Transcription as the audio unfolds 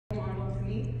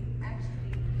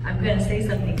I'm going to say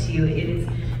something to you. It is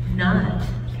not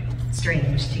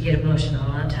strange to get emotional.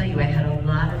 I'll tell you, I had a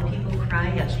lot of people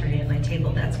cry yesterday at my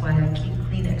table. That's why I keep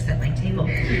Kleenex at my table.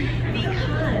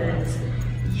 Because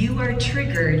you are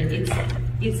triggered.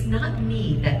 It's not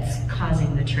me that's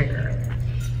causing the trigger.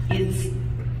 It's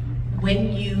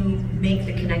when you make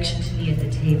the connection to me at the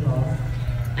table.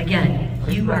 Again,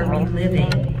 you are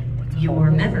reliving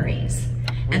your memories.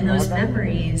 And those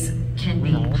memories can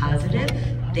be positive,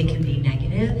 they can be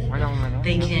negative,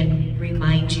 they can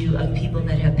remind you of people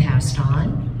that have passed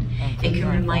on, it can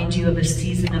remind you of a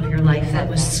season of your life that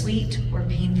was sweet or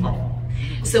painful.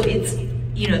 So it's,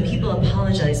 you know, people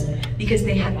apologize because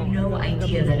they have no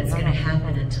idea that it's going to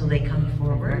happen until they come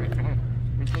forward.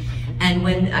 And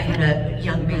when I had a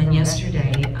young man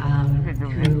yesterday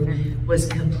who was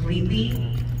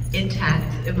completely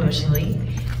intact emotionally,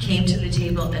 came to the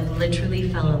table and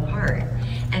literally fell apart.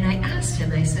 And I asked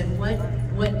him, I said,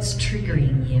 what's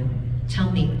triggering you?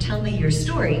 Tell me your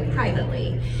story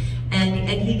privately. And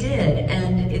he did,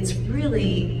 and it's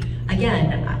really,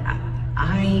 again,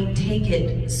 I take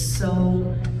it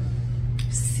so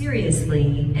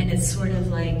seriously, and it's sort of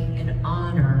like an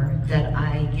honor that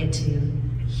I get to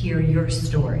hear your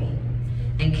story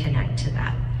and connect to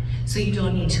that. So you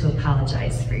don't need to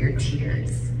apologize for your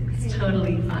tears. It's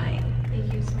totally fine.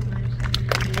 Thank you so much.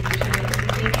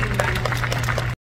 Thank you, Ryan.